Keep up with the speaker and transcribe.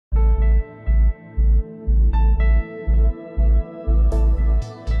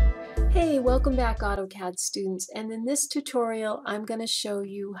welcome back AutoCAD students, and in this tutorial I'm going to show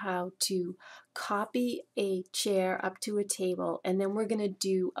you how to copy a chair up to a table, and then we're going to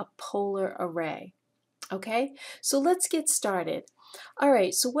do a polar array. Okay, so let's get started.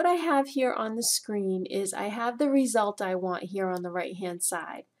 Alright, so what I have here on the screen is I have the result I want here on the right hand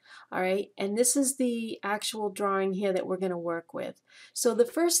side. Alright, and this is the actual drawing here that we're going to work with. So the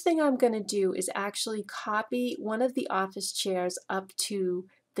first thing I'm going to do is actually copy one of the office chairs up to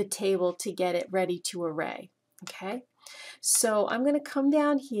the table to get it ready to array. Okay, so I'm going to come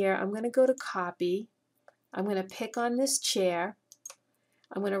down here, I'm going to go to copy, I'm going to pick on this chair,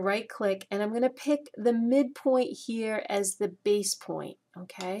 I'm going to right click, and I'm going to pick the midpoint here as the base point.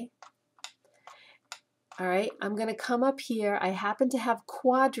 Okay, alright, I'm going to come up here, I happen to have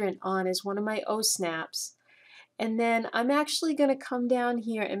quadrant on as one of my O snaps, and then I'm actually going to come down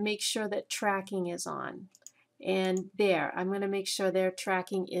here and make sure that tracking is on. And there, I'm going to make sure their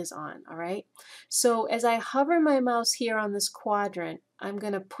tracking is on. Alright, so as I hover my mouse here on this quadrant, I'm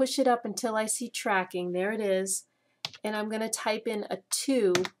going to push it up until I see tracking. There it is, and I'm going to type in a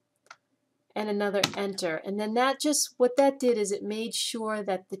 2 and another enter, and then that just, what that did is it made sure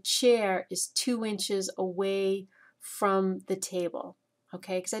that the chair is 2 inches away from the table.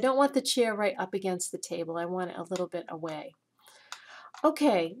 Okay, because I don't want the chair right up against the table, I want it a little bit away.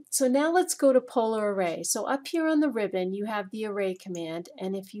 Okay, so now let's go to polar array. So up here on the ribbon you have the array command,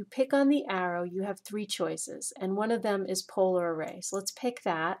 and if you pick on the arrow you have 3 choices, and one of them is polar array. So let's pick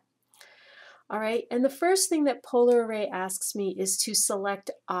that. Alright, and the first thing that polar array asks me is to select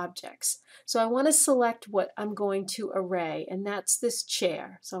objects. So I want to select what I'm going to array, and that's this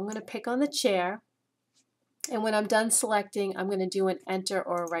chair. So I'm going to pick on the chair, and when I'm done selecting I'm going to do an enter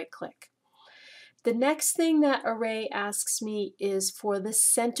or a right click. The next thing that array asks me is for the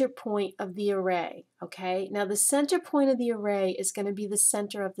center point of the array. Okay, now the center point of the array is going to be the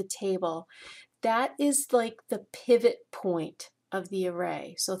center of the table. That is like the pivot point of the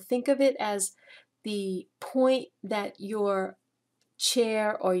array. So think of it as the point that your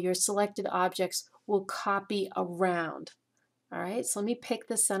chair or your selected objects will copy around. Alright, so let me pick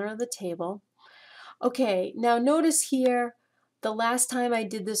the center of the table. Okay, now notice here, the last time I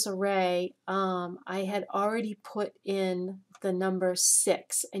did this array, I had already put in the number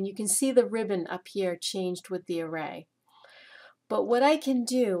 6, and you can see the ribbon up here changed with the array. But what I can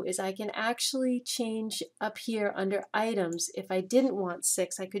do is I can actually change up here under items. If I didn't want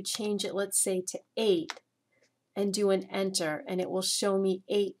 6, I could change it, let's say, to 8 and do an enter, and it will show me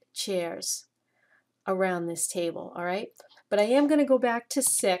 8 chairs around this table. Alright, but I am going to go back to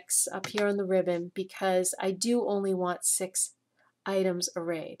 6 up here on the ribbon because I do only want 6 items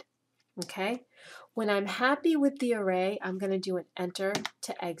arrayed. Okay, when I'm happy with the array I'm going to do an enter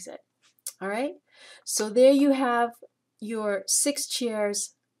to exit. Alright, so there you have your 6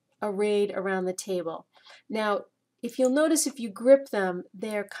 chairs arrayed around the table. Now if you'll notice, if you grip them,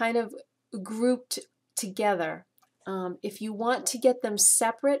 they're kind of grouped together. If you want to get them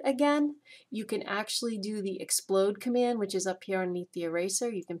separate again, you can actually do the explode command, which is up here underneath the eraser.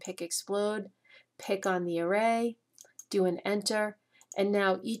 You can pick explode, pick on the array, do an enter, and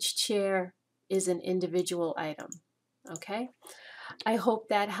now each chair is an individual item. Okay, I hope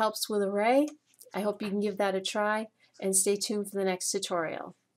that helps with array. I hope you can give that a try, and stay tuned for the next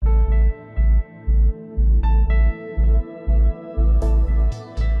tutorial.